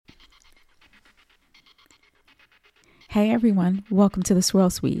Hey everyone, welcome to the Swirl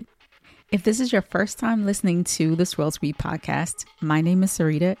Suite. If this is your first time listening to the Swirl Suite podcast, my name is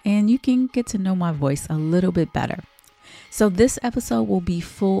Sarita and you can get to know my voice a little bit better. So this episode will be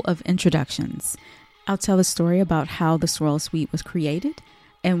full of introductions. I'll tell a story about how the Swirl Suite was created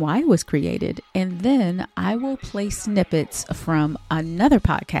and why it was created. And then I will play snippets from another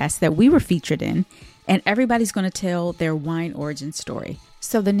podcast that we were featured in, and everybody's going to tell their wine origin story.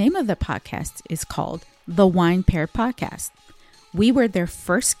 So the name of the podcast is called The Wine Pair Podcast. We were their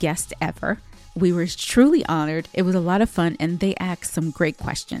first guest ever. We were truly honored. It was a lot of fun and they asked some great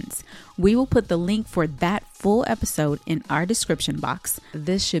questions. We will put the link for that full episode in our description box.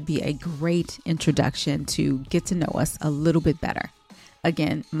 This should be a great introduction to get to know us a little bit better.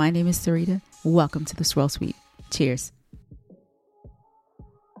 Again, my name is Sarita. Welcome to the Swirl Suite. Cheers.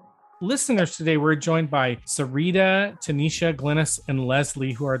 Listeners, today we're joined by Sarita, Tanisha, Glennis, and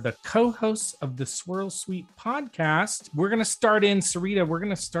Leslie, who are the co-hosts of the Swirl Suite podcast. We're going to start in, Sarita, we're going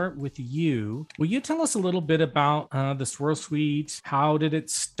to start with you. Will you tell us a little bit about the Swirl Suite? How did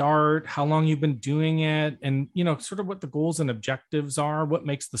it start? How long you've been doing it? And, you know, sort of what the goals and objectives are. What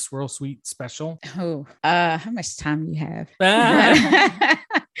makes the Swirl Suite special? How much time do you have?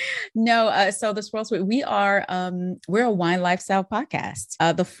 So the Swirl Suite, we're a wine lifestyle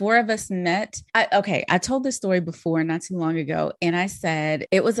podcast. The four of us met. I told this story before, not too long ago, and I said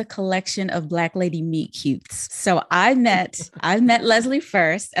it was a collection of Black lady meet cutes. So I met Leslie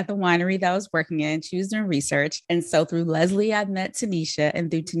first at the winery that I was working in. She was doing research, and so through Leslie, I met Tanisha,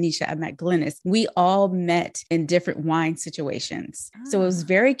 and through Tanisha, I met Glennis. We all met in different wine situations. So it was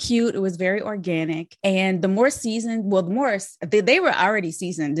very cute. It was very organic, and the more seasoned, they were already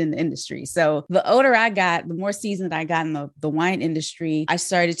seasoned in the industry. So the older I got, the more seasoned I got in the wine industry. I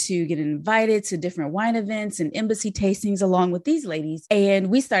started to get invited to different wine events and embassy tastings along with these ladies. And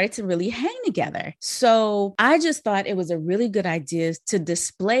we started to really hang together. So I just thought it was a really good idea to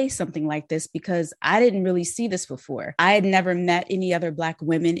display something like this because I didn't really see this before. I had never met any other Black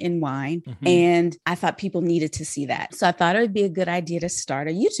women in wine. Mm-hmm. And I thought people needed to see that. So I thought it would be a good idea to start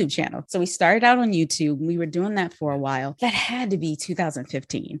a YouTube channel. So we started out on YouTube. We were doing that for a while. That had to be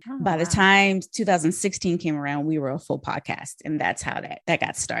 2015. By the time 2016 came around, we were a full podcast, and that's how that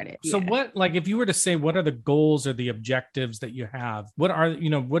got started. So if you were to say, what are the goals or the objectives that you have? What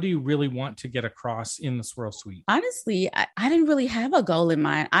do you really want to get across in the Swirl Suite? Honestly, I didn't really have a goal in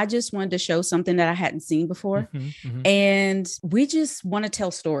mind. I just wanted to show something that I hadn't seen before. Mm-hmm, mm-hmm. And we just want to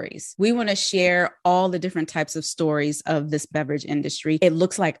tell stories. We want to share all the different types of stories of this beverage industry. It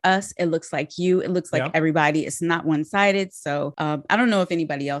looks like us. It looks like you. It looks like everybody. It's not one-sided. So I don't know if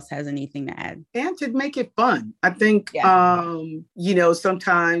anybody else has anything to add. And to make it fun. I think,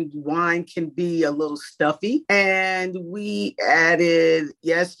 sometimes wine can be a little stuffy. And we added,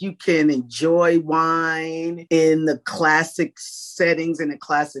 yes, you can enjoy wine in the classic settings and the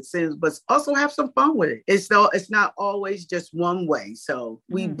classic scenes, but also have some fun with it. It's not always just one way. So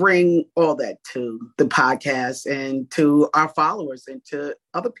we bring all that to the podcast and to our followers and to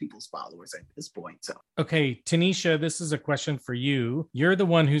other people's followers at this point. So, okay, Tanisha, this is a question for you. You're the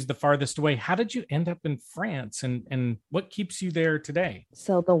one who's the farthest away. How did you end up in France and what keeps you there today?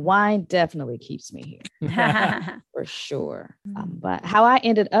 So the wine definitely keeps me here for sure. But how I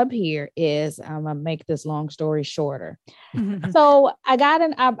ended up here is I'm gonna make this long story shorter. So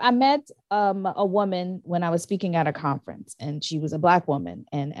I met a woman when I was speaking at a conference, and she was a Black woman.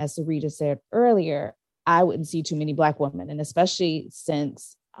 And as Sarita said earlier, I wouldn't see too many Black women, and especially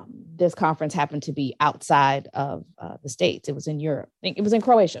since this conference happened to be outside of the States. It was in Europe. I think it was in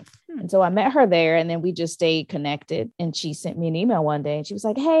Croatia. And so I met her there, and then we just stayed connected. And she sent me an email one day, and she was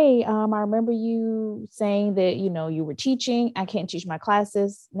like, hey, I remember you saying that, you were teaching. I can't teach my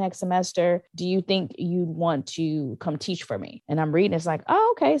classes next semester. Do you think you'd want to come teach for me? And I'm reading. It's like,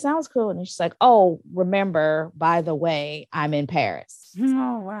 oh, okay, sounds cool. And she's like, oh, remember, by the way, I'm in Paris.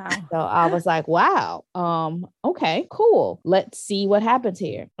 Oh, wow. So I was like, wow. Okay, cool. Let's see what happens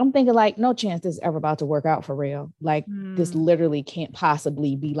here. I'm thinking like, no chance this is ever about to work out for real. Like this literally can't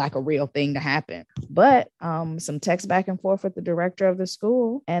possibly be like a real thing to happen. But some text back and forth with the director of the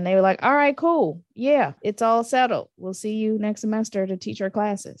school, and they were like, all right, cool. Yeah, it's all settled. We'll see you next semester to teach our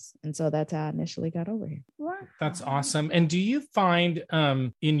classes. And so that's how I initially got over here. Wow. That's awesome. And do you find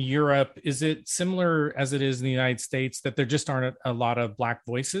in Europe, is it similar as it is in the United States that there just aren't a lot of Black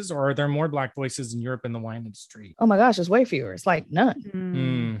voices, or are there more Black voices in Europe in the wine industry? Oh my gosh, it's way fewer. It's like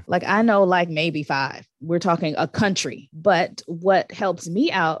none. Like I know like maybe 5. We're talking a country But what helps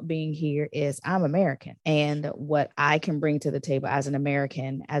me out being here is I'm American, and what I can bring to the table as an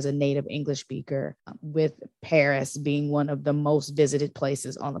American, as a native English speaker, with Paris being one of the most visited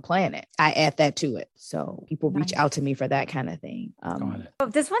places on the planet, I add that to it. So people reach out to me for that kind of thing. So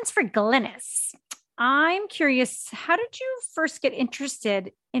this one's for Glynis. I'm curious, how did you first get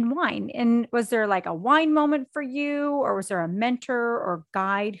interested in wine? And was there like a wine moment for you, or was there a mentor or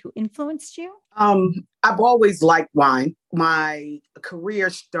guide who influenced you? I've always liked wine. My career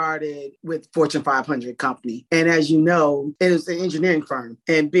started with Fortune 500 company. And as you know, it was an engineering firm.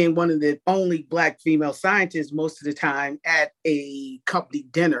 And being one of the only Black female scientists most of the time at a company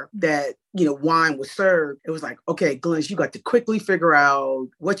dinner that, wine was served, it was like, okay, Glenn, you got to quickly figure out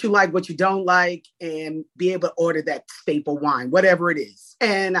what you like, what you don't like, and be able to order that staple wine, whatever it is.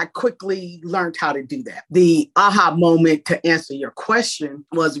 And I quickly learned how to do that. The aha moment to answer your question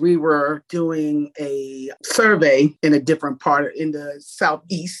was we were doing a survey in a different part in the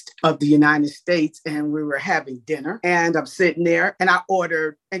southeast of the United States, and we were having dinner, and I'm sitting there and I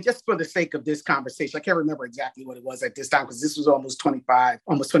ordered, and just for the sake of this conversation, I can't remember exactly what it was at this time because this was almost 25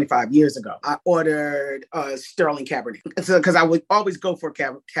 years ago. I ordered Sterling Cabernet because I would always go for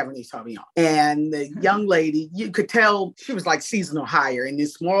Cabernet Sauvignon. And the young lady, you could tell she was like seasonal hire in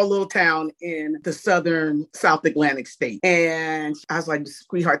this small little town in the southern South Atlantic state. And I was like,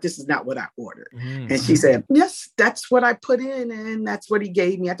 sweetheart, this is not what I ordered. And she said, yes, that's what I put in. And that's what he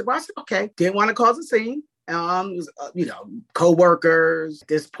gave me at the bar. I said, okay, didn't want to cause a scene. Co-workers, at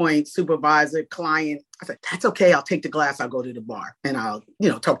this point, supervisor, client. I said, that's okay. I'll take the glass. I'll go to the bar and I'll,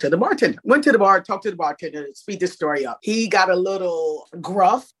 talk to the bartender. Went to the bar, talked to the bartender, speed this story up. He got a little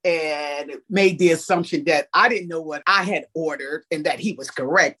gruff and made the assumption that I didn't know what I had ordered and that he was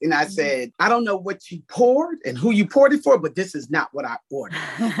correct. And I said, I don't know what you poured and who you poured it for, but this is not what I ordered.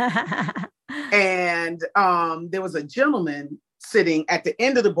 And there was a gentleman sitting at the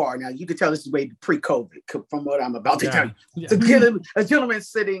end of the bar. Now, you can tell this is way pre-COVID from what I'm about to tell you. Yeah. A gentleman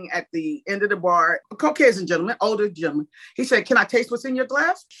sitting at the end of the bar, a Caucasian gentleman, older gentleman. He said, can I taste what's in your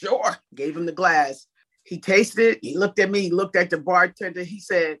glass? Sure. Gave him the glass. He tasted it. He looked at me. He looked at the bartender. He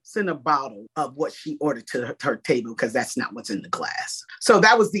said, send a bottle of what she ordered to her table because that's not what's in the glass. So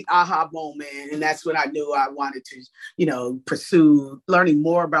that was the aha moment. And that's when I knew I wanted to, pursue learning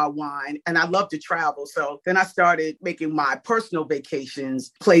more about wine. And I love to travel. So then I started making my personal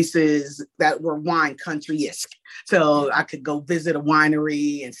vacations places that were wine country-esque. So I could go visit a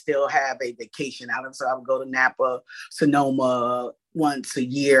winery and still have a vacation out of. So I would go to Napa, Sonoma, once a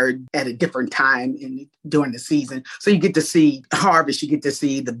year at a different time during the season. So you get to see harvest, you get to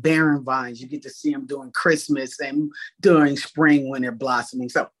see the barren vines, you get to see them during Christmas and during spring when they're blossoming.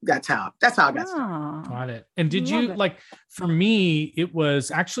 So that's how I got started. Got it. And did you for me, it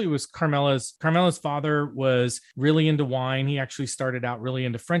was Carmela's father was really into wine. He actually started out really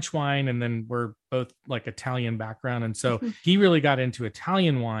into French wine, and then we're both like Italian background. And so he really got into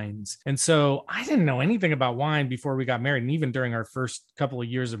Italian wines. And so I didn't know anything about wine before we got married. And even during our first couple of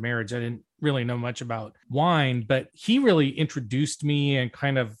years of marriage, I didn't really know much about wine, but he really introduced me and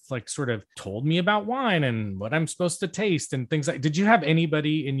kind of like sort of told me about wine and what I'm supposed to taste and things like. Did you have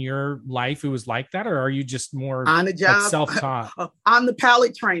anybody in your life who was like that, or are you just more on the job, self-taught? On the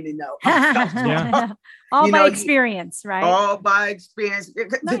palate training, though. Yeah. All by experience, right? All by experience.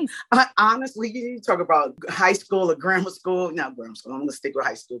 Nice. Honestly, you talk about high school or grammar school. Not grammar school. I'm going to stick with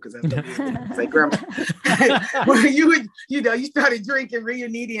high school because that's the say grammar. Where you started drinking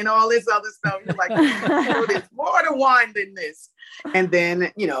Riunite and all this other stuff. You're like, there's more to wine than this. And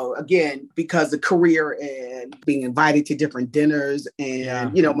then, again, because of career and being invited to different dinners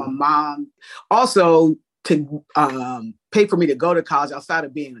and, my mom also to pay for me to go to college outside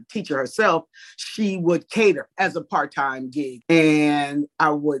of being a teacher herself, she would cater as a part-time gig. And I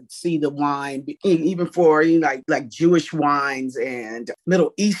would see the wine, even for like Jewish wines and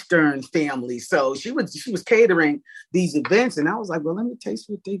Middle Eastern families. So she was catering these events. And I was like, well, let me taste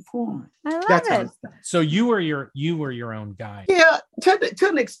what they pour. I love it. So you were your own guy. Yeah, to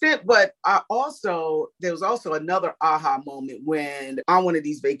an extent. But there was also another aha moment when on one of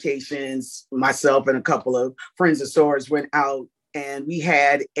these vacations, myself and a couple of friends of Sora's went out and we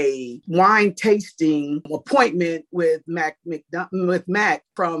had a wine tasting appointment with Mac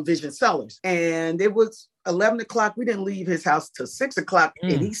from Vision Cellars. And it was 11 o'clock. We didn't leave his house till 6 o'clock.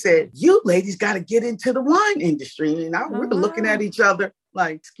 And he said, you ladies got to get into the wine industry. And we were looking at each other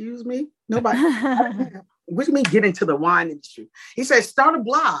like, excuse me, nobody. What do you mean get into the wine industry? He said, start a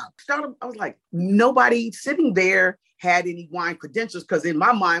blog. I was like, nobody sitting there had any wine credentials, because in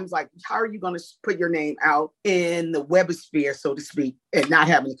my mind, I was like, how are you going to put your name out in the webosphere, so to speak, and not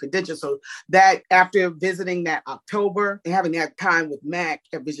having a credential? So that after visiting that October and having that time with Mac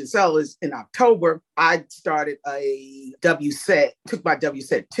at Vision Sellers in October, I started a WSET, took my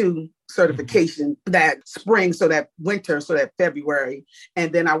WSET 2 certification that spring, so that winter, so that February.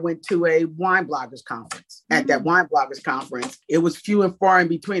 And then I went to a wine bloggers conference. At that wine bloggers conference, it was few and far in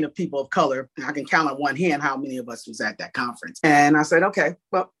between of people of color. I can count on one hand how many of us was at that conference. And I said, okay,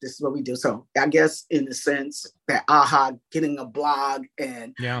 well, this is what we do. So I guess in the sense that getting a blog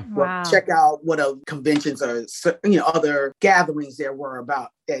and check out what conventions or other gatherings there were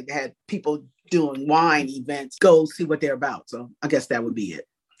about that had people doing wine events, go see what they're about. So I guess that would be it.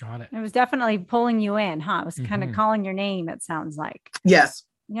 Got it. It was definitely pulling you in, huh? It was kind of calling your name, it sounds like. Yes.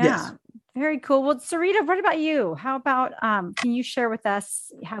 Yeah. Yes. Very cool. Well, Sarita, what about you? How about, can you share with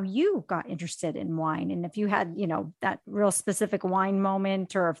us how you got interested in wine? And if you had, that real specific wine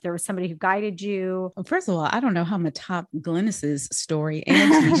moment, or if there was somebody who guided you? Well, first of all, I don't know how I'm going to top Glennis's story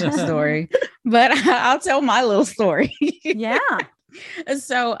and Tanisha's story, but I'll tell my little story. Yeah.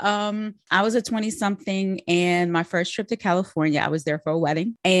 So I was a 20-something, and my first trip to California, I was there for a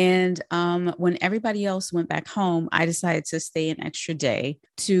wedding. And when everybody else went back home, I decided to stay an extra day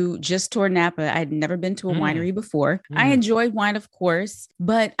to just tour Napa. I had never been to a winery before. I enjoyed wine, of course,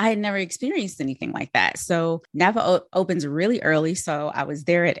 but I had never experienced anything like that. So Napa opens really early. So I was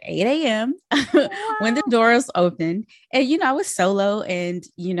there at 8 a.m. when the doors opened. And, I was solo, and,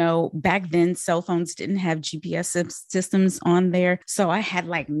 back then cell phones didn't have GPS systems on there. So I had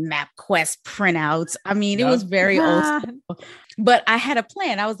like MapQuest printouts. I mean, it was very old school, but I had a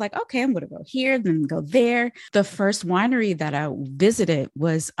plan. I was like, okay, I'm going to go here, then go there. The first winery that I visited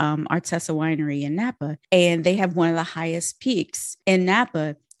was Artesa Winery in Napa, and they have one of the highest peaks in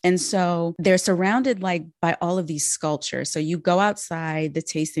Napa. And so they're surrounded like by all of these sculptures. So you go outside the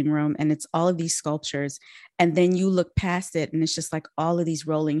tasting room, and it's all of these sculptures. And then you look past it, and it's just like all of these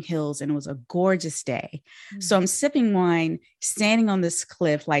rolling hills. And it was a gorgeous day. So I'm sipping wine, standing on this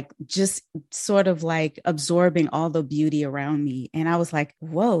cliff, like just sort of like absorbing all the beauty around me. And I was like,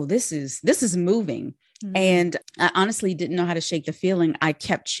 whoa, this is moving. And I honestly didn't know how to shake the feeling. I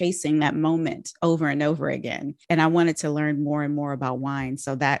kept chasing that moment over and over again. And I wanted to learn more and more about wine.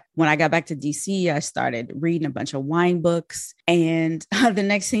 So that when I got back to DC, I started reading a bunch of wine books. And the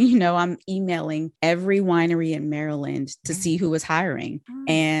next thing you know, I'm emailing every winery in Maryland to see who was hiring.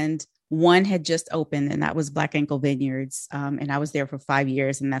 And one had just opened, and that was Black Ankle Vineyards. And I was there for 5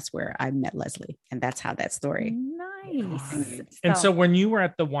 years, and that's where I met Leslie. And that's how that story. Nice. And so when you were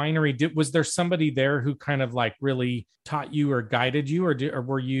at the winery, was there somebody there who kind of like really taught you or guided you, or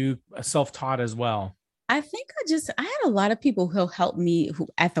were you self-taught as well? I think I had a lot of people who helped me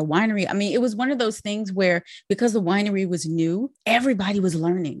at the winery. I mean, it was one of those things where, because the winery was new, everybody was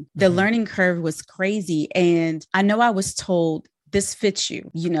learning. The learning curve was crazy. And I know I was told, this fits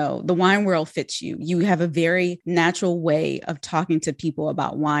you, the wine world fits you. You have a very natural way of talking to people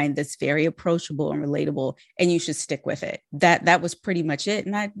about wine that's very approachable and relatable, and you should stick with it. That was pretty much it.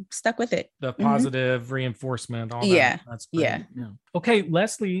 And I stuck with it. The positive reinforcement, all that. Yeah. That's great. Yeah. Okay,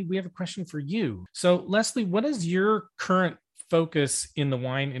 Leslie, we have a question for you. So Leslie, what is your current focus in the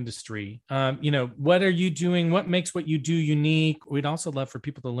wine industry? What are you doing? What makes what you do unique? We'd also love for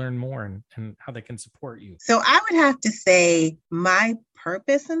people to learn more and how they can support you. So I would have to say my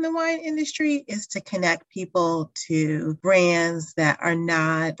purpose in the wine industry is to connect people to brands that are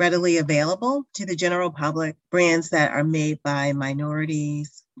not readily available to the general public, brands that are made by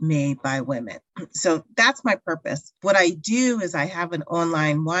minorities, made by women. So that's my purpose. What I do is I have an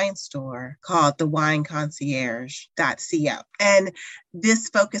online wine store called the wineconcierge.co. And this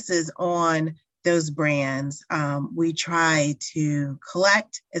focuses on those brands. We try to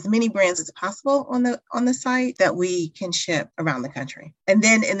collect as many brands as possible on the site that we can ship around the country. And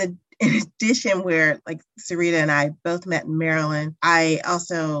then in addition, where like Sarita and I both met in Maryland, I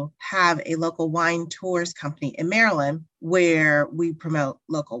also have a local wine tours company in Maryland where we promote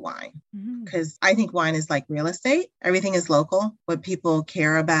local wine. Because I think wine is like real estate. Everything is local. What people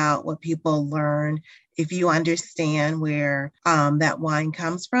care about, what people learn. If you understand where that wine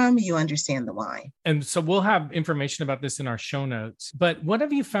comes from, you understand the wine. And so we'll have information about this in our show notes. But what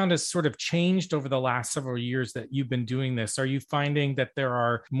have you found has sort of changed over the last several years that you've been doing this? Are you finding that there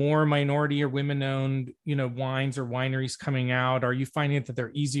are more minority or women-owned, wines or wineries coming out? Are you finding that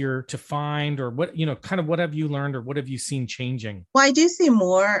they're easier to find, or what, kind of what have you learned, or what have you seen seen changing? Well, I do see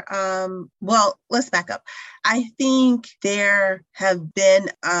more. Well, let's back up. I think there have been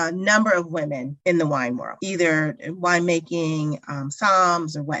a number of women in the wine world, either winemaking,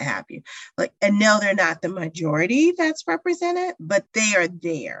 somms, or what have you. And no, they're not the majority that's represented, but they are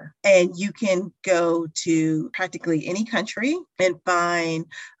there. And you can go to practically any country and find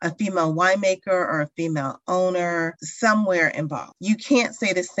a female winemaker or a female owner somewhere involved. You can't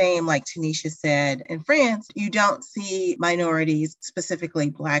say the same, like Tanisha said, in France. You don't see minorities, specifically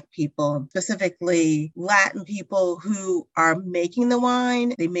Black people, specifically Latin people who are making the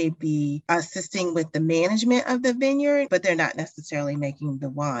wine. They may be assisting with the management of the vineyard, but they're not necessarily making the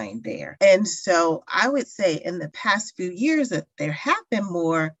wine there. And so I would say in the past few years that there have been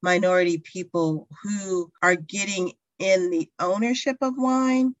more minority people who are getting in the ownership of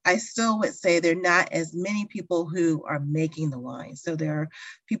wine. I still would say there are not as many people who are making the wine. So there are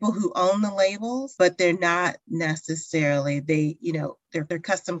people who own the labels, but they're not necessarily, they're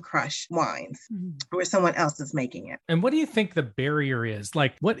custom crush wines where someone else is making it. And what do you think the barrier is?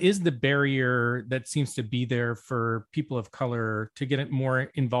 Like, what is the barrier that seems to be there for people of color to get more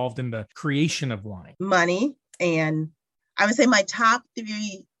involved in the creation of wine? Money. And I would say my top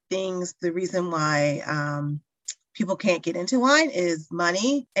 3 things, the reason why people can't get into wine is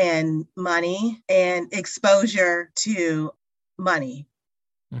money and exposure to money.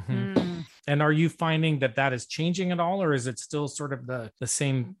 Mm-hmm. And are you finding that is changing at all, or is it still sort of the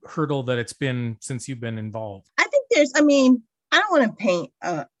same hurdle that it's been since you've been involved? I think I don't want to paint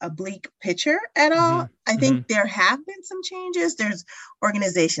a bleak picture at all. I think there have been some changes. There's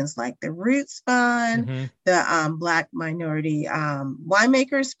organizations like the Roots Fund, the Black Minority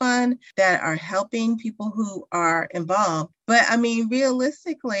Winemakers Fund that are helping people who are involved. But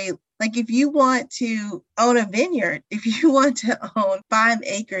realistically, like if you want to own a vineyard, if you want to own 5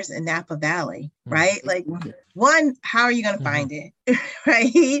 acres in Napa Valley, right? Like one, how are you going to find it,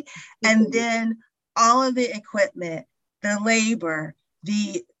 right? And then all of the equipment, the labor,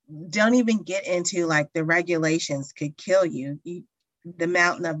 don't even get into like the regulations could kill you. The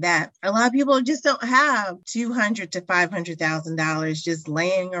mountain of that. A lot of people just don't have $200,000 to $500,000 just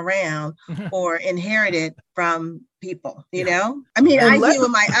laying around or inherited from people, you know? I do with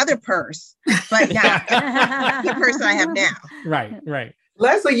my other purse, but not the purse I have now. Right.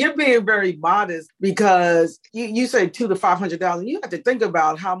 Leslie, you're being very modest because you say $200,000 to $500,000. You have to think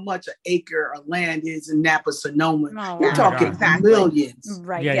about how much an acre of land is in Napa, Sonoma. You're talking millions.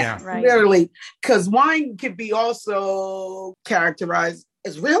 Right. Yeah. Right. Literally, because wine can be also characterized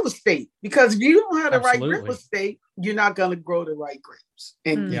as real estate. Because if you don't have the right real estate, you're not going to grow the right grapes.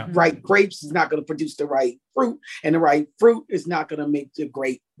 And the right grapes is not going to produce the right fruit. And the right fruit is not going to make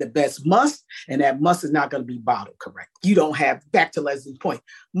the best must. And that must is not going to be bottled correct. You don't have, back to Leslie's point,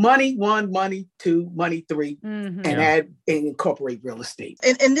 money 1, money 2, money 3, and add and incorporate real estate.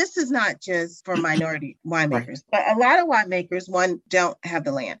 And this is not just for minority winemakers, but a lot of winemakers, one, don't have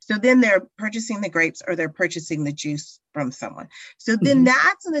the land. So then they're purchasing the grapes or they're purchasing the juice from someone. So then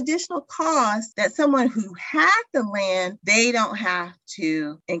that's an additional cost that someone who had the land, they don't have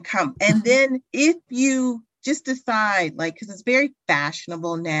to income. And then if you just decide, because it's very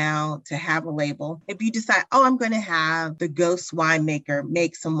fashionable now to have a label. If you decide, I'm going to have the ghost winemaker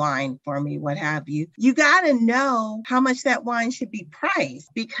make some wine for me, what have you, you got to know how much that wine should be priced,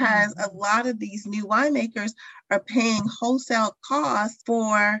 because a lot of these new winemakers are paying wholesale costs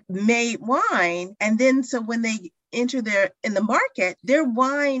for made wine. And then so when they enter in the market, their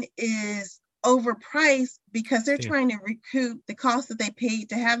wine is overpriced because they're trying to recoup the cost that they paid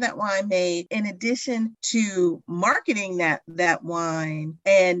to have that wine made, in addition to marketing that wine,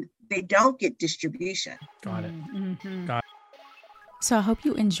 and they don't get distribution. Got it. So I hope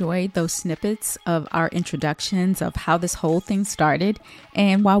you enjoyed those snippets of our introductions of how this whole thing started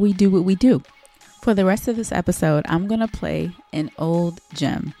and why we do what we do. For the rest of this episode, I'm going to play an old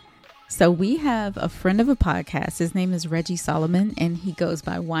gem. So we have a friend of a podcast. His name is Reggie Solomon, and he goes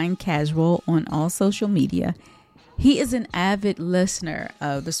by Wine Casual on all social media. He is an avid listener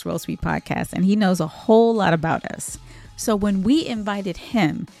of the Swirl Suite podcast, and he knows a whole lot about us. So when we invited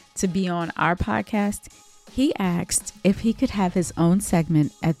him to be on our podcast, he asked if he could have his own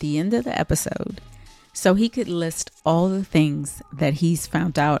segment at the end of the episode so he could list all the things that he's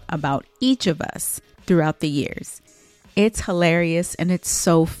found out about each of us throughout the years. It's hilarious and it's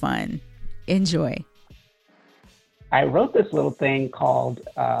so fun. Enjoy. I wrote this little thing called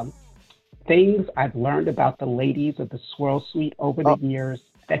Things I've Learned About the Ladies of the Swirl Suite over the years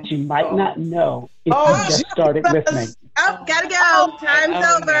that you might not know if you just started listening. Gotta go. Time's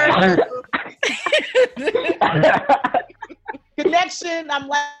over. Connection. I'm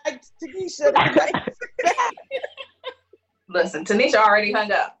like Tanisha. Listen, Tanisha already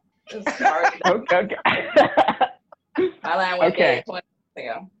hung up. Okay. My line went dead 20 minutes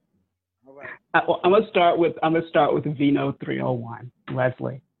ago. All right. Well, I'm gonna start with Vino 301,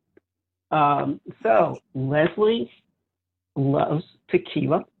 Leslie. So Leslie loves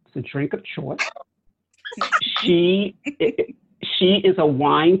tequila. It's a drink of choice. She is a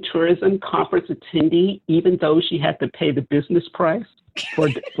wine tourism conference attendee, even though she had to pay the business price for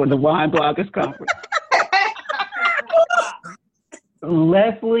the Wine Bloggers Conference.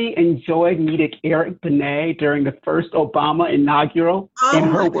 Leslie enjoyed meeting Eric Benet during the first Obama inaugural. In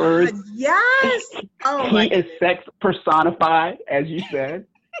her words, yes. Oh he is sex personified, as you said.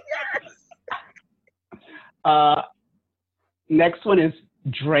 Next one is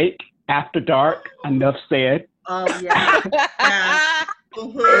Drake After Dark. Enough said. Oh yeah. Yeah.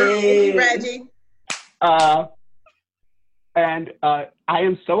 Hey, Reggie. And I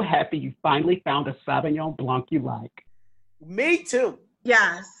am so happy you finally found a Sauvignon Blanc you like. Me too.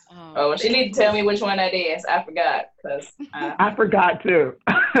 Yes. Oh, she need to tell me which one that is. I forgot because I forgot too.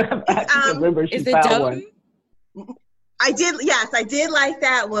 I remember she found one. I did. Yes, I did like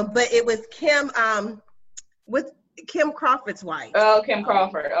that one, but it was Kim. With Kim Crawford's wife. Oh, Kim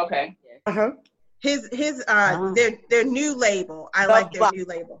Crawford. Okay. Uh-huh. His their new label. I like their new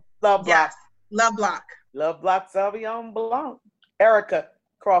label. Love Block. Yes. Love Block. Love Block Sauvignon Blanc. Erica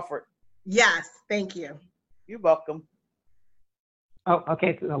Crawford. Yes. Thank you. You're welcome. Oh,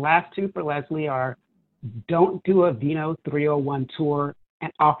 okay. So the last two for Leslie are: don't do a Vino 301 tour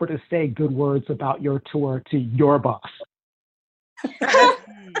and offer to say good words about your tour to your boss.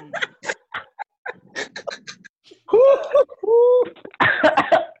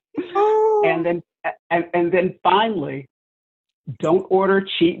 and then finally, don't order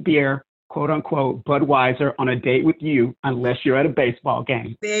cheap beer, quote unquote, Budweiser on a date with you unless you're at a baseball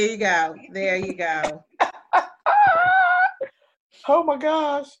game. There you go. There you go. Oh my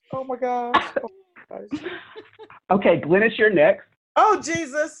gosh. Oh my gosh. Oh my gosh. Okay, Glynis, you're next. Oh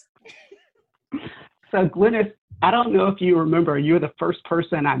Jesus. So Glynis, I don't know if you remember, you were the first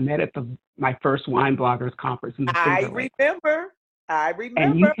person I met at my first Wine Bloggers Conference in the I Finger Lakes.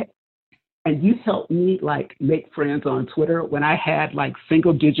 remember. And you helped me like make friends on Twitter when I had like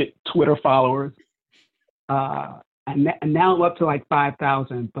single digit Twitter followers. And now I'm up to like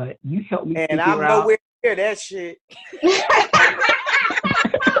 5,000, but you helped me and I'm nowhere near that shit.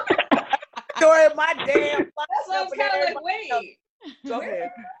 Story of my damn life. That's what I was kind of like, wait. Go ahead.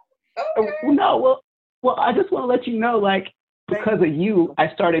 Okay. No, well, I just want to let you know, like, because of you, I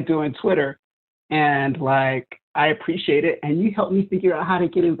started doing Twitter, and like, I appreciate it, and you helped me figure out how to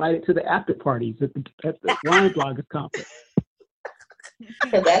get invited to the after parties at the Wine Bloggers Conference.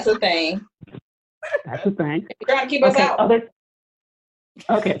 Because that's a thing. That's a thing. You're trying to keep us out.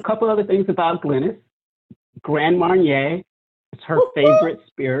 A couple other things about Glynis. Grand Marnier is her favorite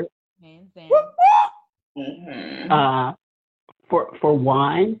spirit. Mm-hmm. For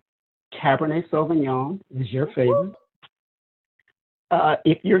wine, Cabernet Sauvignon is your favorite.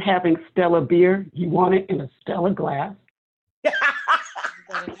 If you're having Stella beer, you want it in a Stella glass.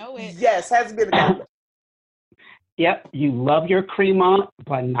 Know it. Yes, has to be the glass. Yep, you love your Cremant,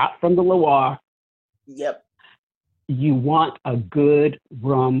 but not from the Loire. Yep. You want a good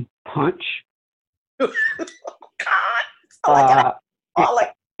rum punch. God. Oh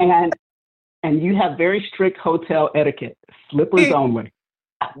my God. And you have very strict hotel etiquette, slippers only.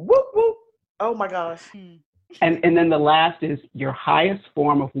 Whoop, whoop. Oh my gosh. And then the last is your highest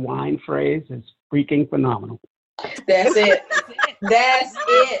form of wine phrase is freaking phenomenal. That's it. That's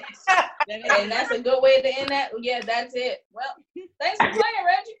it. And that's a good way to end that. Yeah, that's it. Well, thanks for playing,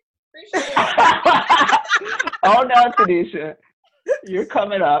 Reggie. Appreciate it. Oh no, Tanisha. You're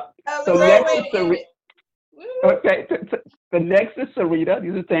coming up. So next is the next is Sarita.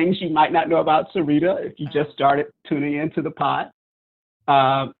 These are things you might not know about Sarita if you just started tuning into the pod.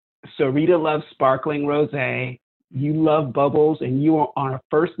 Sarita loves sparkling rosé. You love bubbles, and you are on a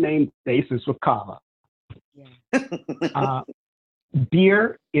first name basis with Kava. Yeah.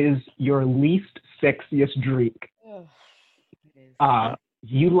 Beer is your least sexiest drink.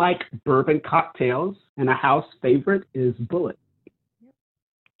 You like bourbon cocktails, and a house favorite is Bullet.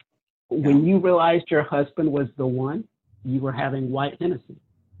 When you realized your husband was the one, you were having white Hennessy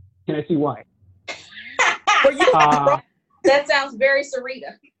White. That sounds very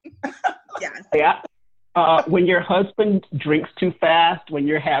Sarita. Yes. Yeah. When your husband drinks too fast, when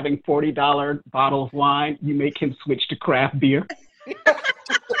you're having $40 bottle of wine, you make him switch to craft beer.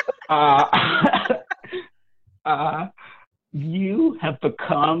 You have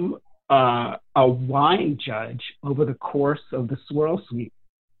become a wine judge over the course of the Swirl Suite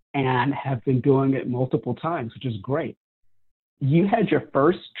and have been doing it multiple times, which is great. you had your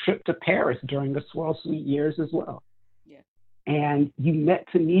first trip to Paris during the Swirl Suite years as well. Yeah. And you met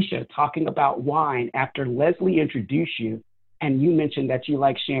Tanisha talking about wine after Leslie introduced you, and you mentioned that you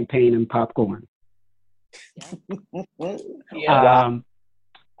like champagne and popcorn. Yeah.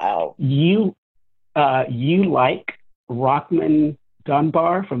 Wow. You like Rockman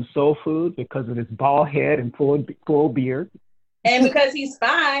Dunbar from Soul Food because of his bald head and full beard. And because he's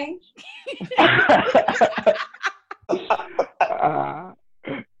fine.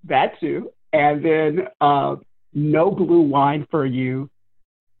 That too. And then no blue wine for you.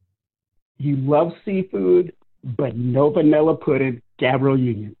 You love seafood, but no vanilla pudding, Gabrielle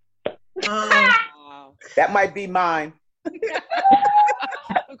Union. Wow. That might be mine.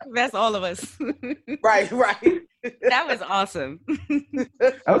 That's all of us. Right. That was awesome.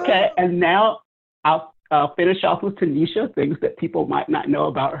 Okay, and now I'll finish off with Tanisha, things that people might not know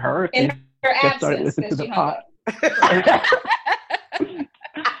about her if In they her just started absence, listening to the she hung pod.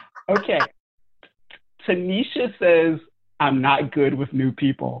 up. Okay. Tanisha says, I'm not good with new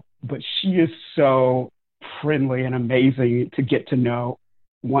people, but she is so friendly and amazing to get to know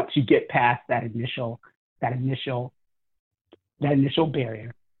once you get past that initial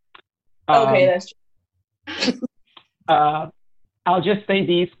barrier. Okay, that's true. I'll just say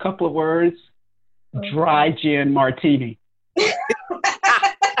these couple of words: dry gin martini.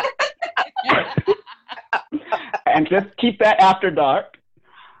 And just keep that after dark.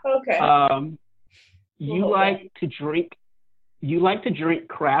 Okay. You like to drink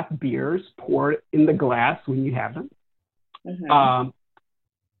craft beers poured in the glass when you have them. Mm-hmm.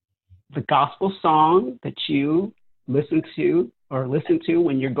 The gospel song that you listen to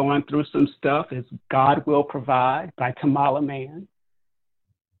when you're going through some stuff is God Will Provide by Kamala Man.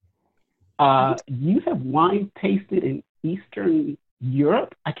 You have wine tasted in Eastern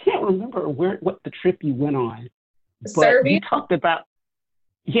Europe. I can't remember what the trip you went on. But Serbia? you talked about,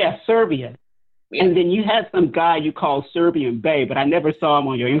 Serbia. Yeah. And then you had some guy you called Serbian Bay, but I never saw him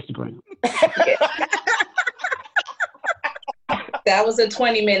on your Instagram. That was a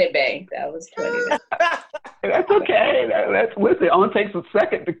 20-minute bay. That was 20 minutes. That's okay. Listen, it only takes a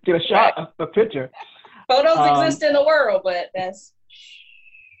second to get a shot, Right. a picture. Photos exist in the world, but that's...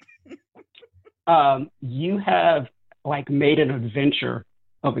 You have made an adventure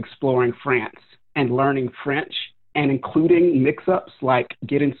of exploring France and learning French and including mix-ups like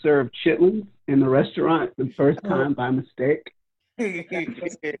getting served chitlins in the restaurant the first time by mistake.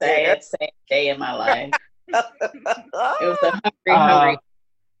 Sad day in my life. It was a hungry.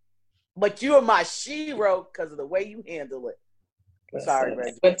 But you are my shero because of the way you handle it. Sorry,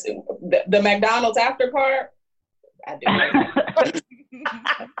 Reggie. But the McDonald's after part, I do.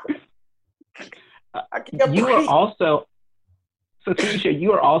 You are also, so Tanisha,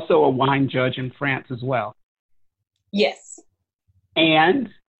 you are also a wine judge in France as well. Yes. And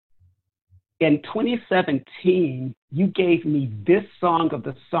in 2017, you gave me this song of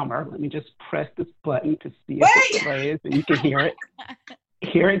the summer. Let me just press this button to see if it plays and you can hear it.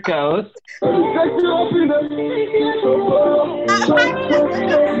 Here it goes. That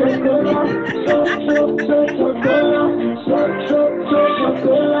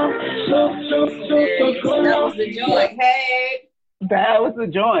was the joint. Hey. That was the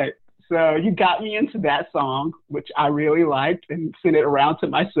joint. So you got me into that song, which I really liked, and sent it around to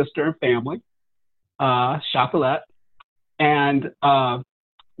my sister and family, Chocolate. And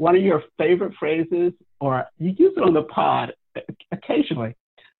one of your favorite phrases, or you use it on the pod occasionally,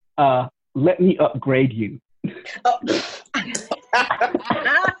 let me upgrade you.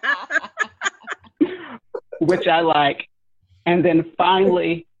 Which I like. And then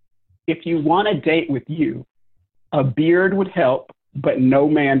finally, if you want a date with you, a beard would help, but no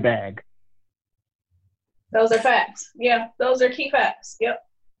man bag. Those are facts. Yeah, those are key facts. Yep.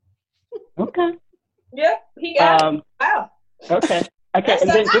 Okay. Yep, he got it. Wow. Okay. That's And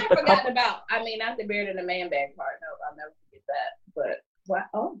then something just I forgotten about. I mean, not the beard and the man bag part. No, I'll never forget that. But,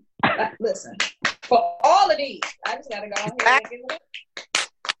 listen, for all of these, I just got to go ahead and give it up.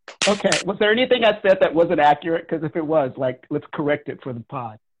 Okay. Was there anything I said that wasn't accurate? Because if it was, let's correct it for the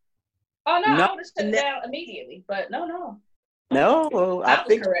pod. Oh, no, I would have shut it down immediately. But no. No, I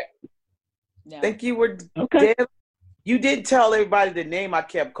think correct. I think you were okay. You did tell everybody the name I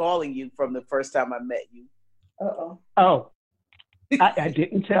kept calling you from the first time I met you. Uh-oh. Oh, I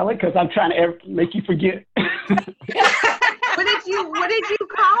didn't tell it because I'm trying to make you forget. What did you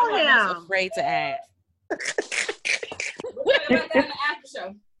call him? I was afraid to ask. We'll talk about that in the after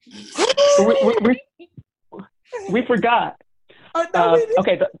show. we forgot. Oh, no, we didn't.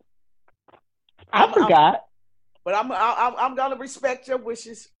 Okay, I forgot. But I'm gonna respect your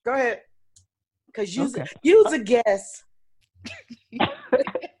wishes. Go ahead, because you's a guest.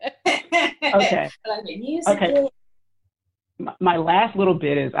 Okay. Okay. My last little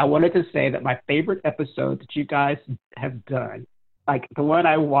bit is I wanted to say that my favorite episode that you guys have done, like the one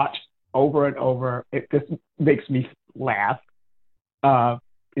I watched over and over, it just makes me laugh,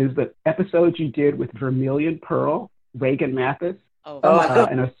 is the episode you did with Vermilion Pearl, Reagan Mathis,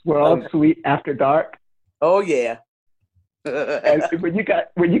 and a Swirl Suite After Dark. Oh yeah. And when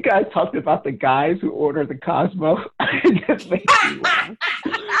you guys talked about the guys who order the Cosmo, it just makes me laugh.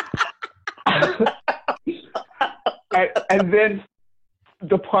 and then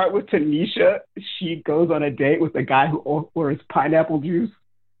the part with Tanisha, she goes on a date with a guy who orders pineapple juice.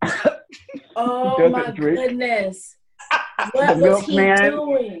 Oh my goodness. What was he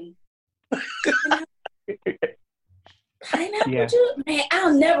doing? Pineapple juice? Man,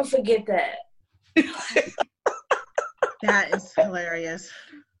 I'll never forget that. That is hilarious.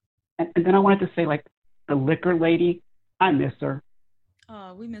 And then I wanted to say, like, the liquor lady, I miss her.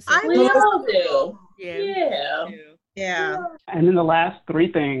 Oh, we miss her. We all do. Yeah. And then the last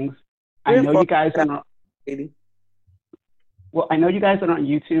three things, I know you guys are not. Well, I know you guys are not on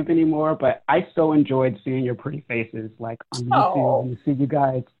YouTube anymore, but I so enjoyed seeing your pretty faces, like on YouTube, and see you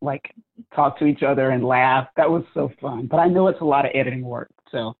guys like talk to each other and laugh. That was so fun. But I know it's a lot of editing work,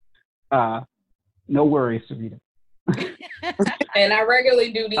 so no worries, Sarita. And I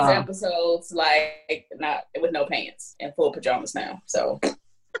regularly do these episodes like not with no pants and full pajamas now. So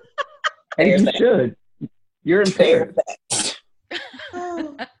and you should. You're impaired.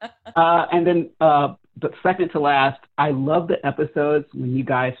 And then the second to last, I love the episodes when you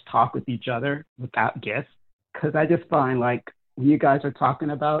guys talk with each other without guests, because I just find like when you guys are talking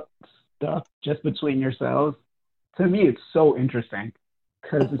about stuff just between yourselves, to me it's so interesting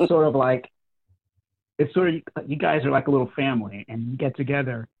because it's sort of like you guys are like a little family and you get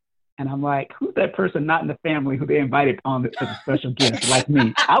together and I'm like, who's that person not in the family who they invited on as a special guest like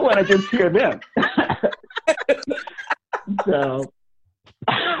me? I want to just hear them. So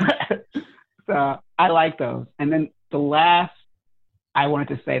I like those. And then the last, I wanted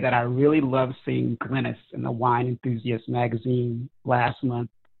to say that I really love seeing Glennis in the Wine Enthusiast magazine last month.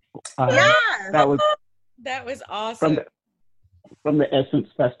 That was awesome. From the Essence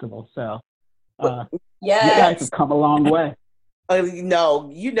Festival. So you guys have come a long way. No,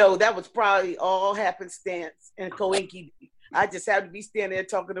 that was probably all happenstance and coinky. I just have to be standing there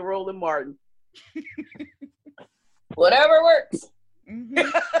talking to Roland Martin. Whatever works.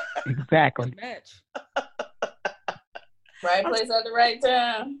 Mm-hmm. Exactly. Right place at the right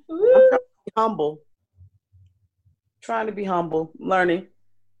time. Trying to be humble, learning.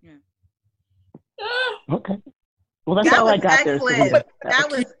 Okay. Well, that's all I got there. That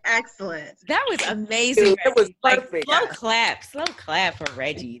was excellent. That was amazing. It was perfect. Like, slow clap for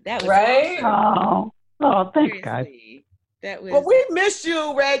Reggie. That was right. Awesome. Oh, thanks, guys. That was. Well, we miss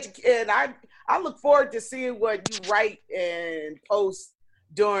you, Reggie, and I look forward to seeing what you write and post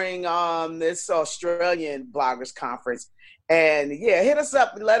during this Australian bloggers conference. And hit us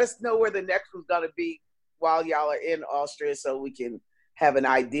up and let us know where the next one's gonna be while y'all are in Austria, so we can have an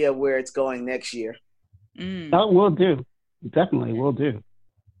idea where it's going next year. Oh, we'll do. Definitely, we'll do.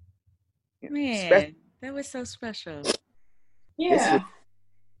 Man, that was so special. Yeah.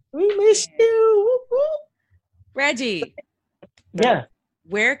 We miss you. Reggie. Yeah.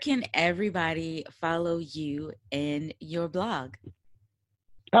 Where can everybody follow you and your blog?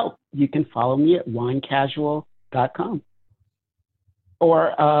 Oh, you can follow me at winecasual.com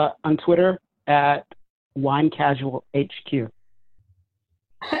or on Twitter at winecasualhq.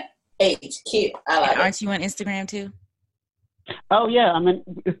 HQ. I like Aren't you on Instagram too? Oh yeah, I'm on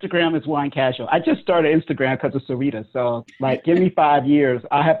Instagram is Wine Casual. I just started Instagram because of Sarita. So like, give me 5 years,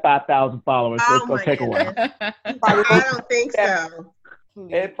 I'll have 5,000 followers. So it's gonna take a while. I don't think so.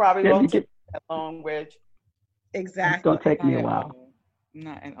 It probably won't take that long, Reg. Exactly. It's gonna take me a while.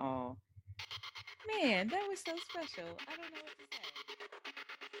 Not at all. Man, that was so special. I don't know what to say.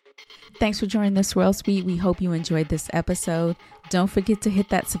 Thanks for joining the Swirl Suite. We hope you enjoyed this episode. Don't forget to hit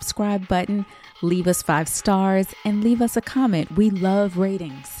that subscribe button, leave us 5 stars, and leave us a comment. We love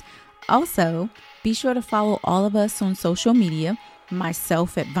ratings. Also, be sure to follow all of us on social media.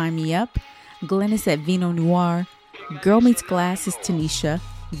 Myself at Vine Me Up, Glennis at Vino Noir, Girl Meets Glass is Tanisha,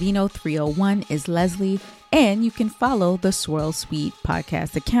 Vino 301 is Leslie, and you can follow the Swirl Suite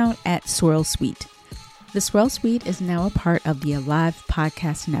podcast account at Swirl Suite. The Swirl Suite is now a part of the Alive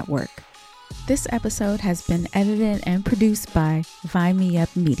Podcast Network. This episode has been edited and produced by Vine Me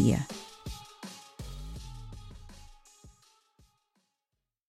Up Media.